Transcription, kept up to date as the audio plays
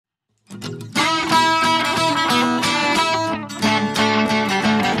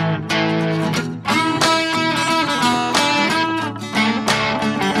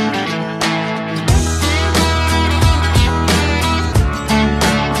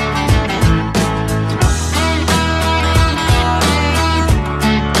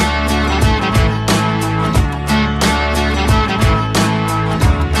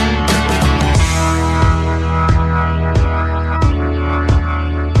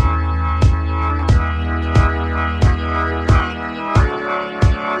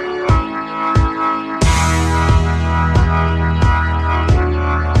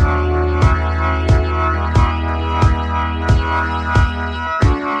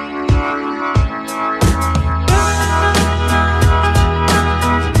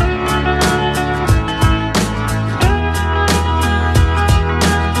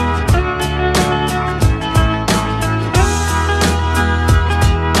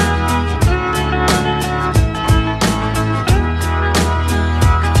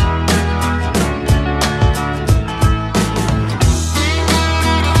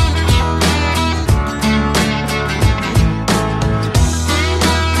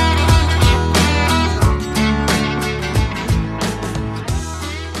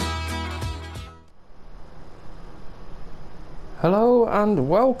and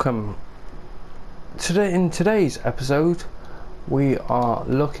welcome. In today's episode we are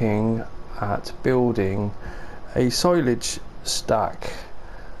looking at building a silage stack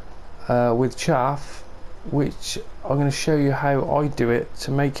with chaff, which I'm going to show you how I do it to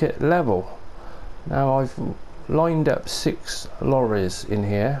make it level. Now I've lined up 6 lorries in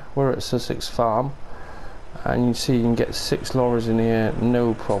here. We're at Sussex farm and you see you can get 6 lorries in here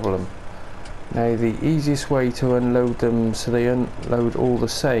no problem. Now the easiest way to unload them so they unload all the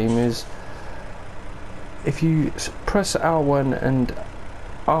same is if you press R1 and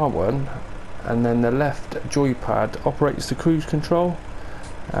R1 and then the left joypad operates the cruise control.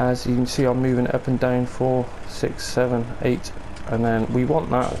 As you can see I'm moving it up and down 4, 6, 7, 8 and then we want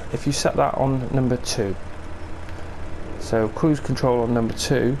that if you set that on number 2. So cruise control on number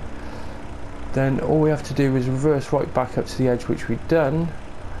 2, then all we have to do is reverse right back up to the edge, which we've done.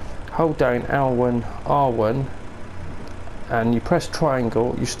 Hold down L1, R1 and you press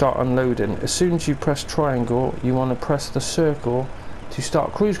triangle, you start unloading. As soon as you press triangle you want to press the circle to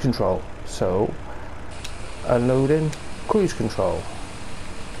start cruise control. So unloading, cruise control,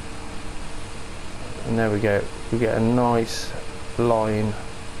 and there we go, we get a nice line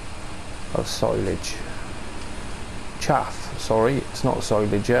of silage. Chaff, sorry, it's not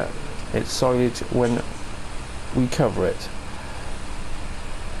silage yet, it's silage when we cover it.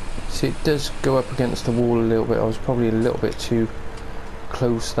 See, it does go up against the wall a little bit. I was probably a little bit too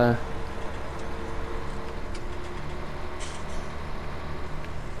close there.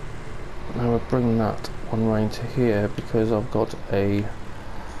 Now I'll bring that one round to here because I've got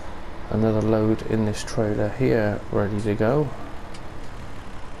another load in this trailer here ready to go.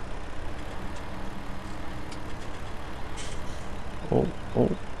 Oh,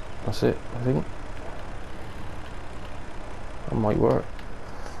 that's it, I think. That might work.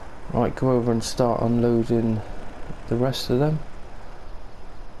 Right, go over and start unloading the rest of them.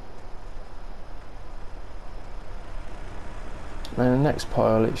 Now the next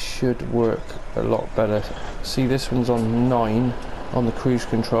pile, it should work a lot better. See, this one's on 9 on the cruise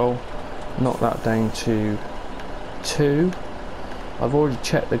control. Knock that down to 2. I've already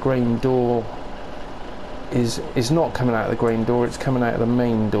checked the grain door is not coming out of the grain door, it's coming out of the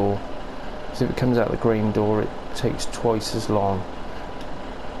main door. So if it comes out of the grain door, it takes twice as long.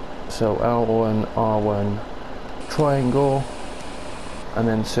 So L1, R1, triangle, and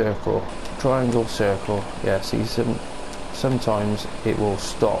then circle. Triangle, circle. Yeah, see, sometimes it will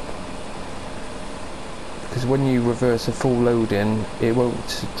stop. Because when you reverse a full load in, it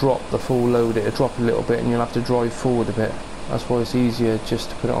won't drop the full load, it'll drop a little bit and you'll have to drive forward a bit. That's why it's easier just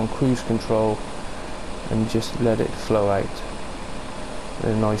to put it on cruise control and just let it flow out in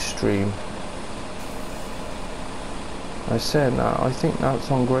a nice stream. I said that, I think that's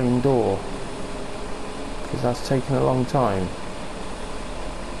on grain door because that's taken a long time.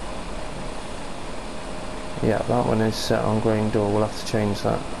 Yeah, that one is set on grain door, we'll have to change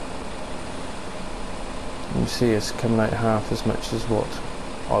that. You see it's coming out half as much as what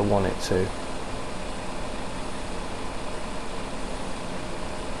I want it to.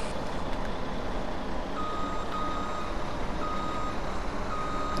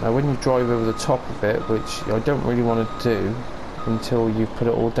 Now when you drive over the top of it, which I don't really want to do until you put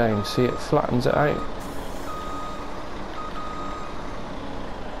it all down, see it flattens it out.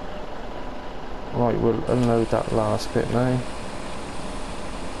 Right, we'll unload that last bit now.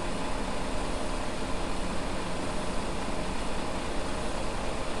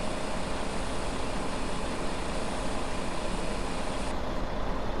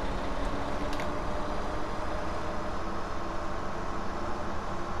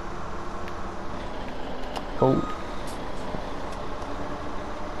 Oh.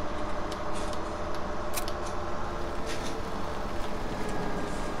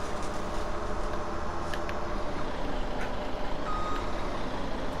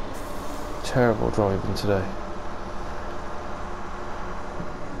 Terrible driving today.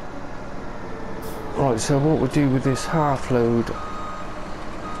 Right, so what we'll do with this half load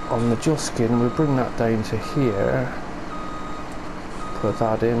on the Juskin, we'll bring that down to here, put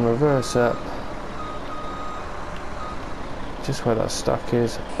that in, reverse up, just where that stack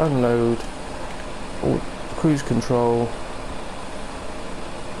is, unload, cruise control,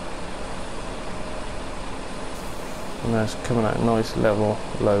 and that's coming out nice level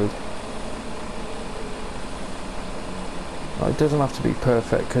load. It doesn't have to be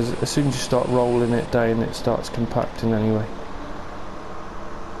perfect because as soon as you start rolling it down it starts compacting anyway.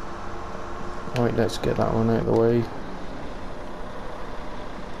 Right, let's get that one out of the way.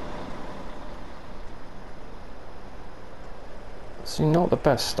 See, not the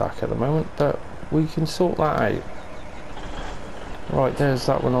best stack at the moment, but we can sort that out. Right, there's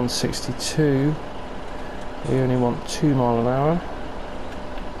that one on 62. We only want 2 miles an hour.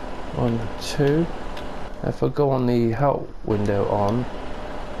 1, 2. If I go on the help window on,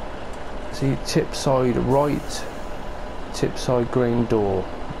 see tip side right, tip side grain door,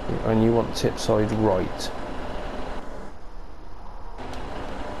 and you want tip side right.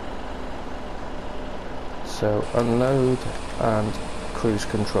 So unload and cruise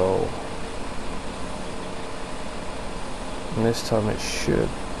control. And this time it should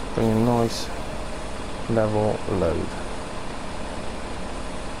bring a nice level load.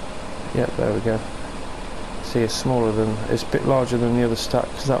 Yep, there we go. See, it's smaller than, it's a bit larger than the other stack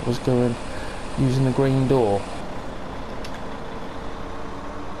because that was going using the green door.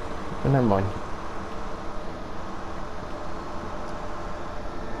 But never mind.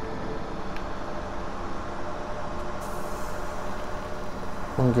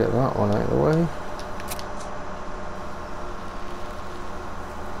 We'll get that one out of the way.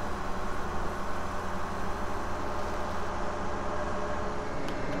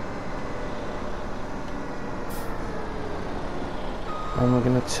 And we're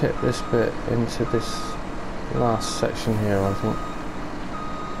going to tip this bit into this last section here, I think.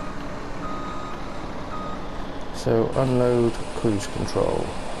 So unload cruise control.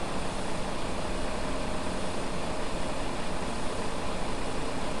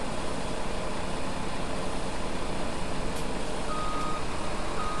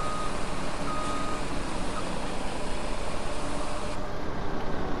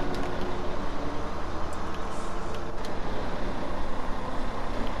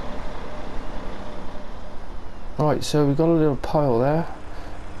 Right, so we've got a little pile there,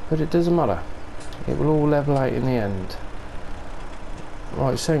 but it doesn't matter. It will all level out in the end.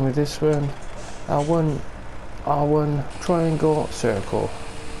 Right, same with this one. R1, R1, triangle, circle.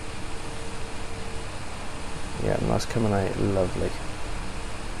 Yeah, and that's coming out lovely.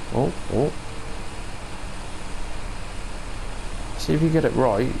 Oh, oh. See, if you get it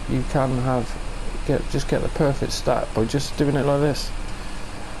right, you can just get the perfect stack by just doing it like this.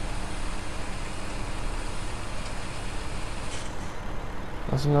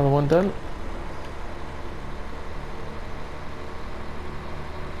 That's another one done.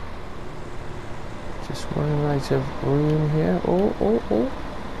 Just running out of room here. Oh, oh, oh.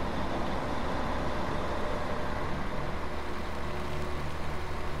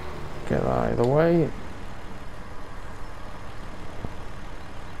 Get that out of the way.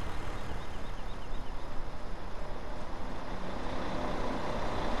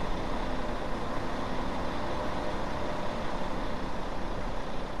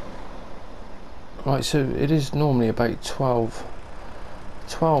 Right, so it is normally about 12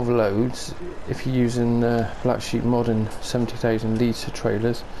 loads if you're using Black Sheep modern 70,000 litre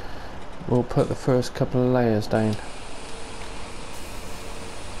trailers. We'll put the first couple of layers down.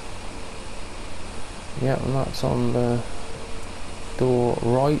 Yeah, and that's on the door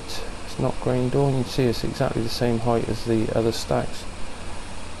right. It's not grain door. You can see it's exactly the same height as the other stacks.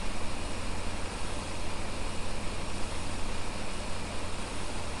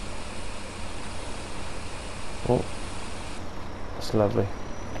 Oh, that's lovely.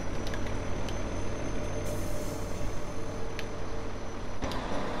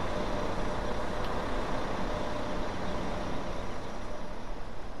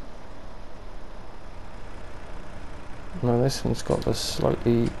 Now this one's got the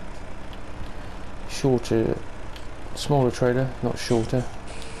slightly shorter, smaller trailer, not shorter.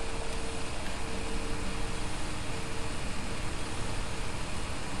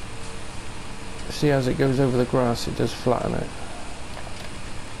 See, as it goes over the grass, it does flatten it.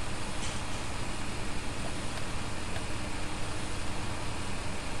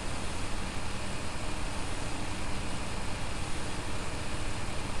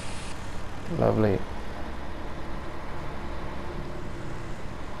 Lovely.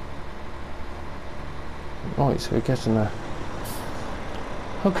 Right, so we're getting there.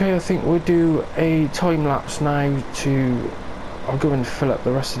 Okay, I think we'll do a time lapse now to. I'll go and fill up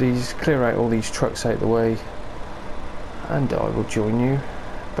the rest of these, clear out all these trucks out of the way, and I will join you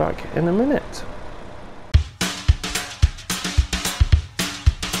back in a minute.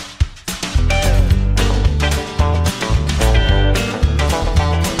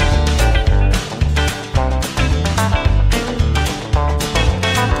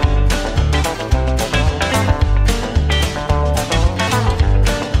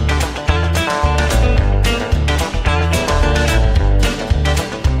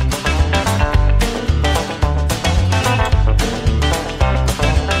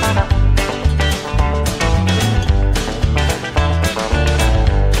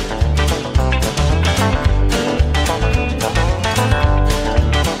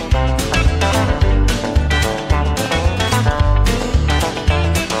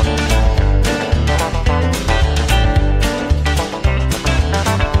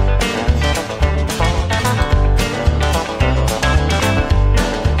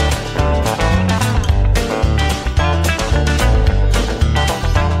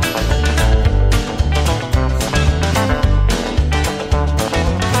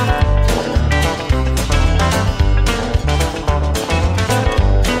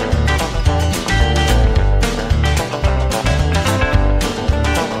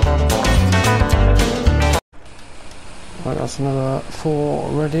 Right, that's another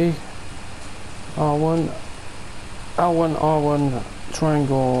 4 ready. R1, L1, R1,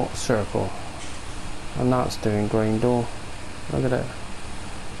 triangle, circle. And that's doing grain door. Look at it.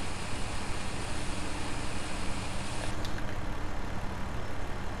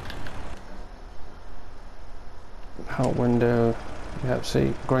 Help window. Yep,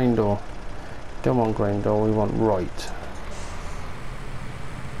 see, grain door. Don't want grain door, we want right.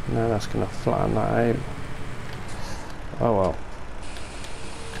 Now that's going to flatten that out. Oh well.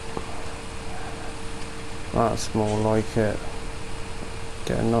 That's more like it.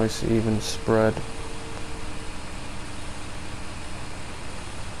 Get a nice even spread.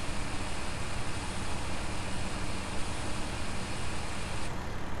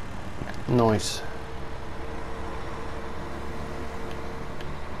 Nice.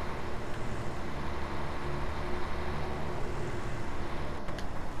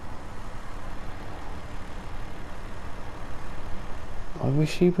 I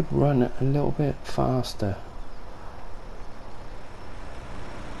wish he would run it a little bit faster.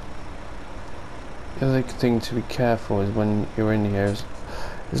 The other thing to be careful is when you're in here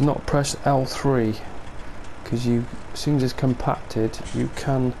is not press L3, because as soon as it's compacted you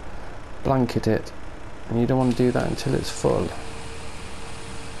can blanket it, and you don't want to do that until it's full.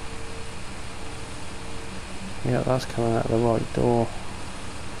 Yeah, that's coming out the right door.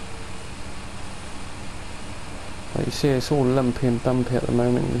 But you see it's all lumpy and bumpy at the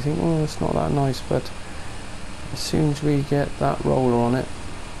moment. You think, oh, it's not that nice, but as soon as we get that roller on it,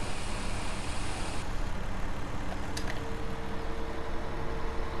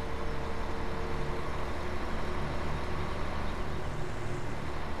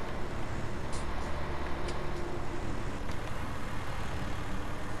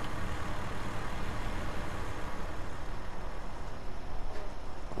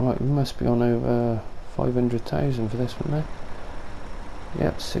 right, we must be on over 500,000 for this one now.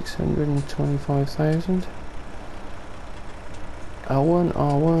 Yep, 625,000. L1,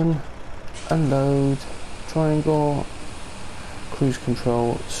 R1, unload, triangle, cruise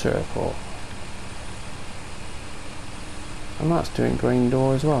control, circle. And that's doing grain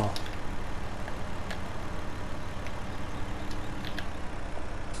door as well.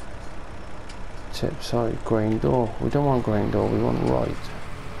 Tip side grain door. We don't want grain door, we want right.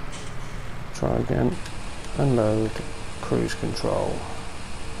 Try again. Unload, cruise control.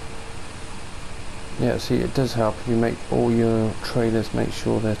 Yeah, see, it does help if you make all your trailers, make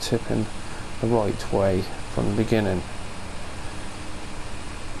sure they're tipping the right way from the beginning.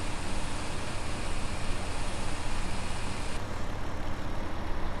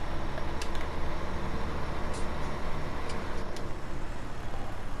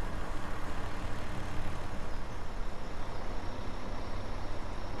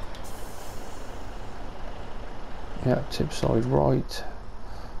 Yeah, tip side right.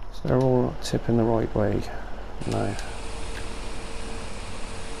 So they're all tipping the right way now.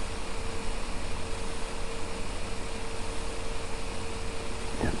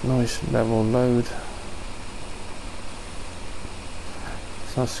 Yeah, nice level load.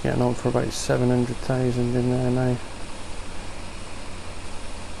 So that's getting on for about 700,000 in there now.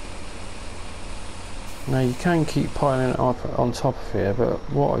 Now you can keep piling it up on top of here, but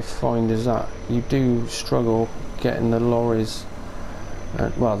what I find is that you do struggle getting the lorries,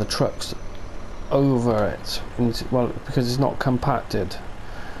 well, the trucks over it, well, because it's not compacted.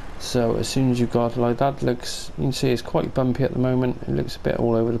 So as soon as you got like that, looks, you can see it's quite bumpy at the moment. It looks a bit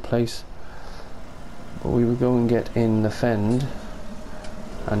all over the place. But we will go and get in the fend,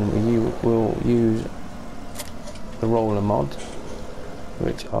 and we will use the roller mod,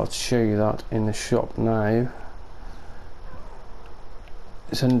 which I'll show you that in the shop now.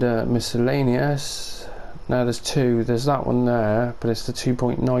 It's under miscellaneous. Now there's two, there's that one there, but it's the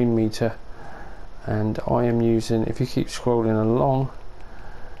 2.9 meter, and I am using, if you keep scrolling along,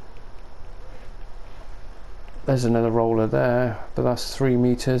 there's another roller there, but that's 3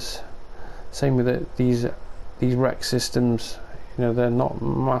 meters. Same with it, these rec systems, you know, they're not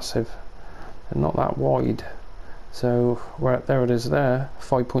massive, they're not that wide. So there it is there,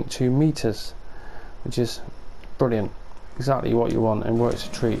 5.2 meters, which is brilliant, exactly what you want, and works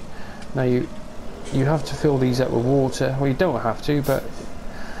a treat. Now you have to fill these up with water. Well, you don't have to, but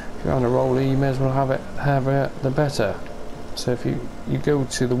if you're on a roller, you may as well have it the better. So if you go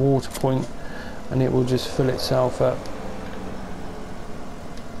to the water point, and it will just fill itself up.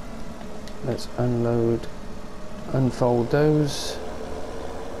 Let's unload, unfold those,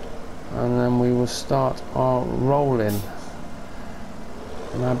 and then we will start our rolling.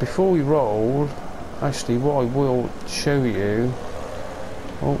 Now before we roll, actually what I will show you,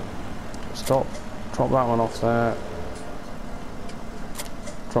 oh, stop, drop that one off there.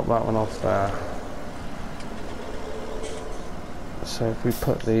 drop that one off there. So if we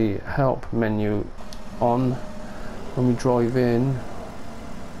put the help menu on, when we drive in,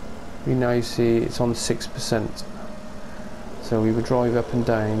 we now see it's on 6%. So we would drive up and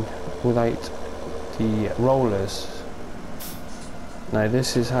down without the rollers. Now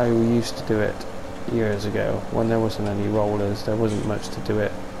this is how we used to do it years ago, when there wasn't any rollers, there wasn't much to do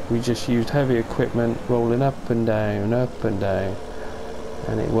it. We just used heavy equipment rolling up and down,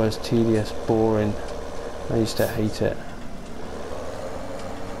 and it was tedious, boring. I used to hate it.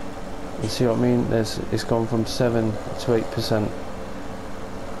 You see what I mean? It's gone from 7 to 8%,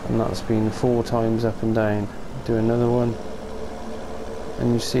 and that's been 4 times up and down. Do another one,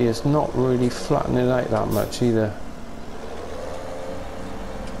 and you see it's not really flattening out that much either.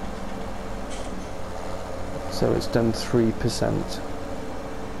 So it's done 3%.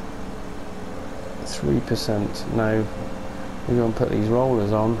 3%. Now we're going to put these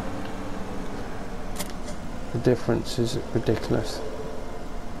rollers on. The difference is ridiculous.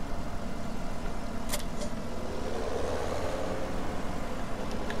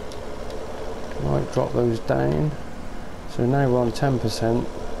 Right, drop those down. So now we're on 10%,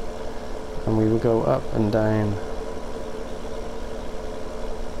 and we will go up and down.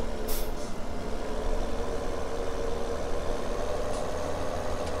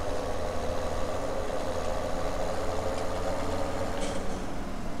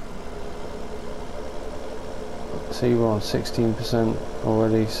 See, we're on 16%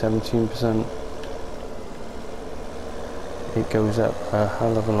 already, 17%. It goes up a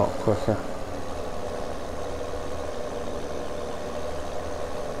hell of a lot quicker.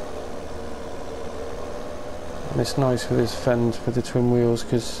 And it's nice with this fend with the twin wheels,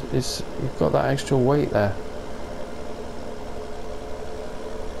 because you've got that extra weight there.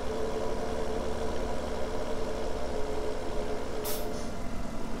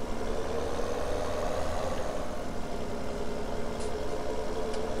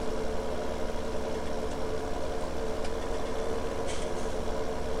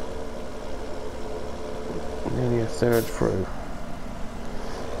 Nearly a third through.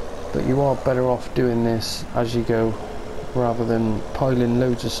 But you are better off doing this as you go, rather than piling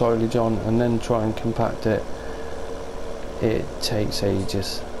loads of silage on and then try and compact it. It takes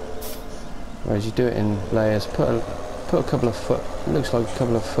ages. Whereas you do it in layers, put a couple of foot, looks like a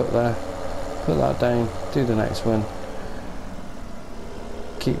couple of foot there, put that down, do the next one,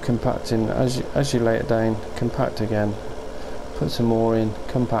 keep compacting as you lay it down, compact again, put some more in,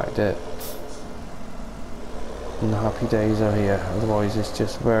 compact it, and the happy days are here. Otherwise it's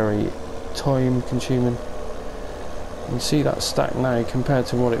just very time consuming. You see that stack now compared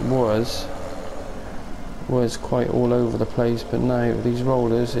to what it was quite all over the place, but now with these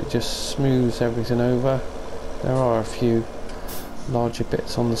rollers it just smooths everything over. There are a few larger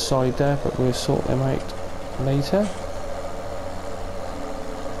bits on the side there, but we'll sort them out later.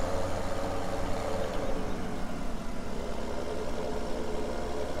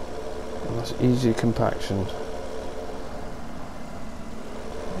 And that's easy compaction.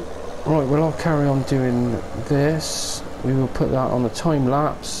 Right, well, I'll carry on doing this. We will put that on a time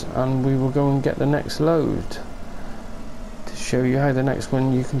lapse, and we will go and get the next load to show you how the next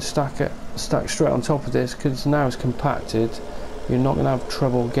one you can stack straight on top of this, because now it's compacted. You're not going to have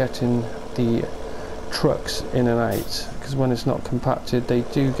trouble getting the trucks in and out, because when it's not compacted they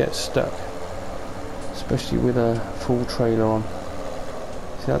do get stuck, especially with a full trailer on.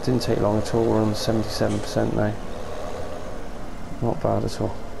 See, that didn't take long at all. We're on 77% now. Not bad at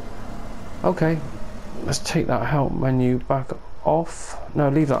all. Okay, let's take that help menu back off. No,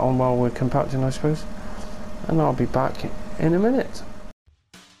 leave that on while we're compacting, I suppose. And I'll be back in a minute.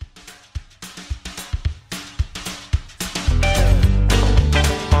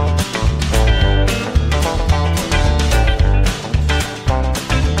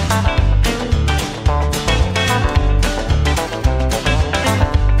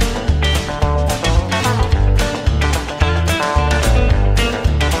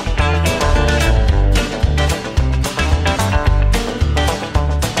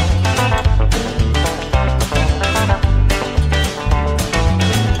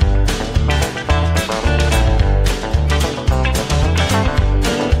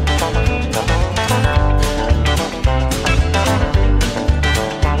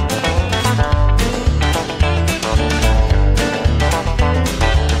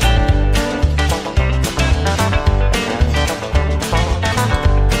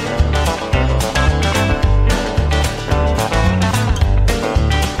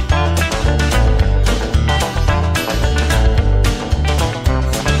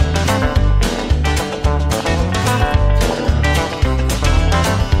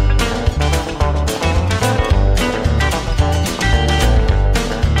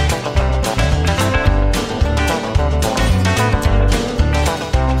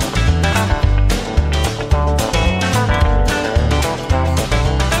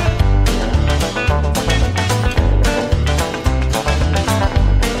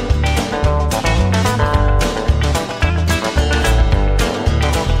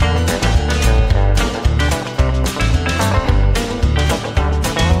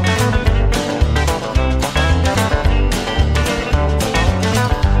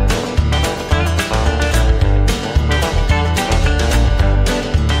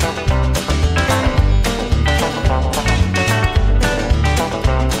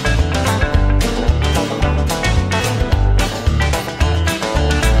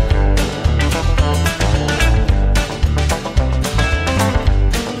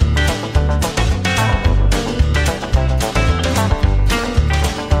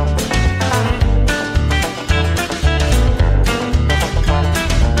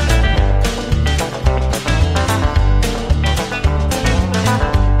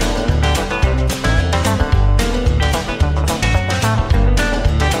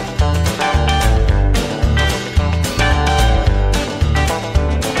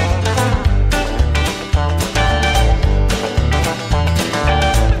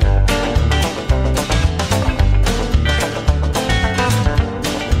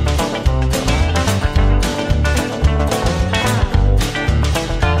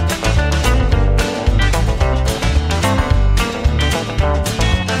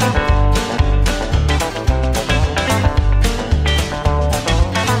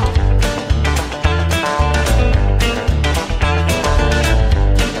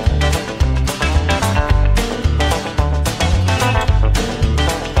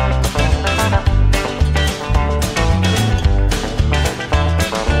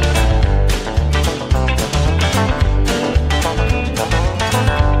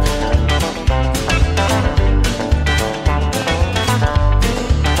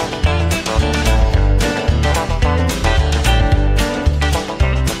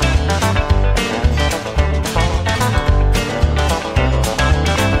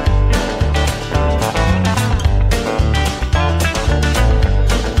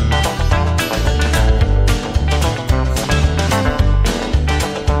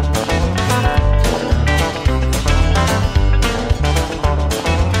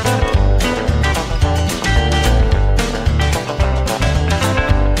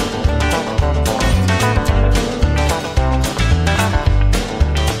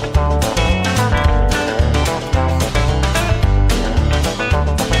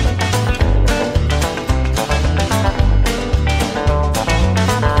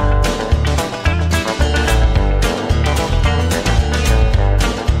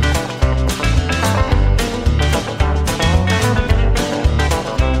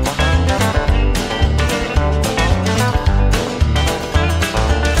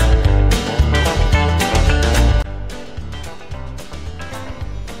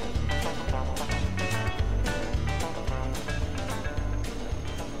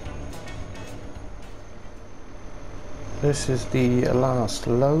 this is the last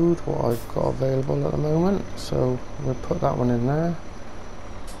load what I've got available at the moment, so we'll put that one in there.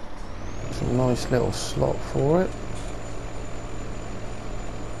 It's a nice little slot for it.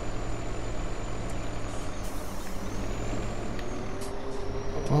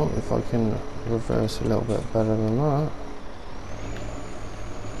 Oh, if I can reverse a little bit better than that.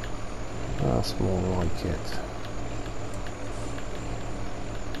 That's more like it.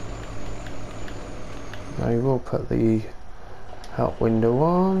 Now you will put the help window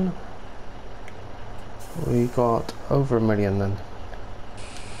on. We got over 1 million then.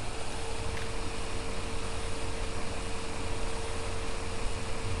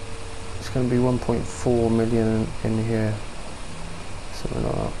 It's going to be 1.4 million in here, something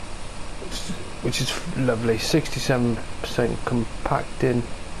like that, which is lovely. 67% compacting.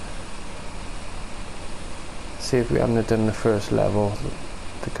 See, if we hadn't done the first level,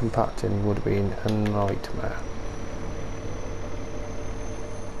 the compacting would have been a nightmare.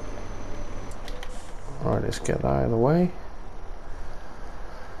 Alright, let's get that out of the way.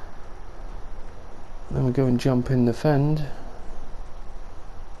 Then we go and jump in the fend.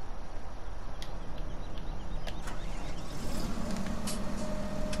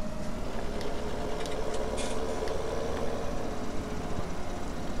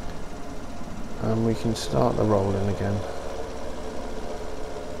 And we can start the rolling again.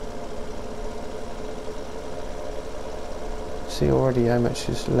 See already how much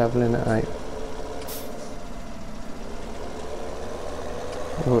is levelling it out.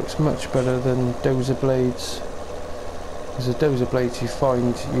 It works much better than dozer blades. Because the dozer blades, you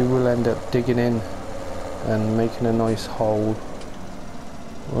find you will end up digging in and making a nice hole.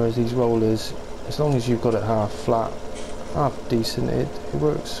 Whereas these rollers, as long as you've got it half flat, half decent, it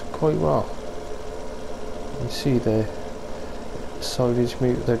works quite well. You see the silage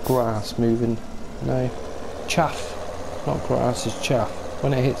move, the grass moving now. Chaff. Not grass, it's chaff.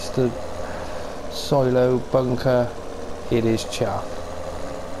 When it hits the silo bunker, it is chaff.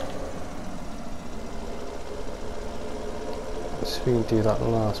 Let's see if we can do that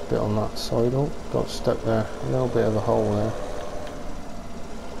last bit on that side. Oh, got stuck there. A little bit of a hole there.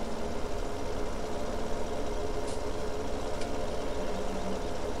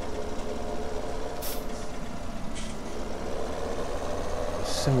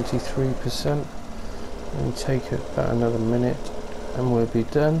 %. And take it about another minute and we'll be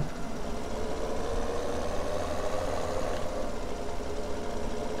done.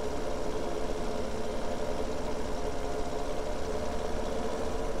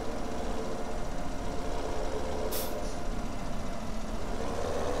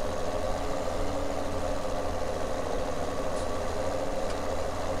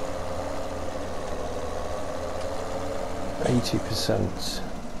 %.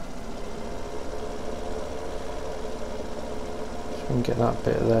 And get that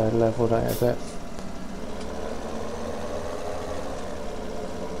bit there levelled out a bit.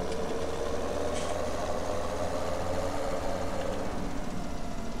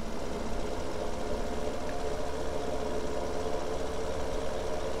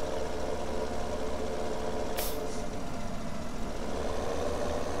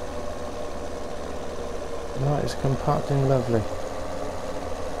 That is compacting lovely.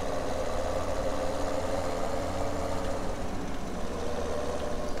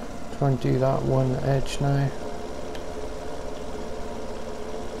 Try and do that one edge now.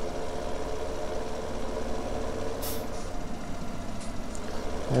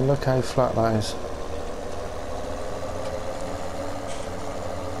 And look how flat that is.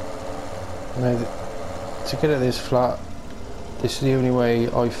 Now, to get it this flat, this is the only way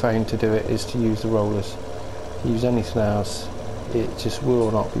I found to do it, is to use the rollers. Use anything else, it just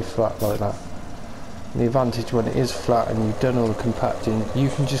will not be flat like that. And the advantage when it is flat and you've done all the compacting, you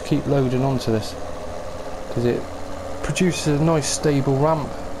can just keep loading onto this because it produces a nice stable ramp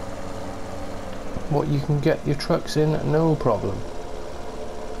what you can get your trucks in no problem.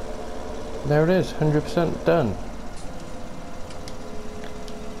 There it is, 100% done.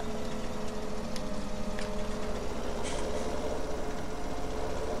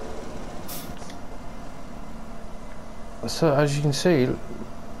 So as you can see,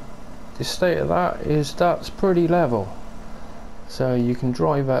 the state of that is that's pretty level. So you can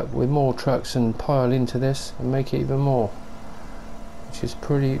drive up with more trucks and pile into this and make it even more, which is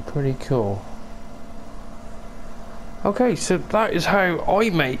pretty cool. Okay, so that is how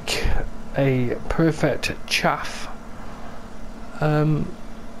I make a perfect chaff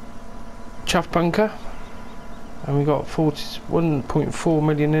bunker, and we got 1.4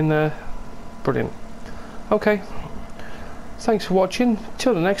 million in there. Brilliant. Okay, thanks for watching.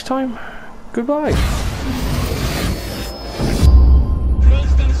 Till the next time, goodbye.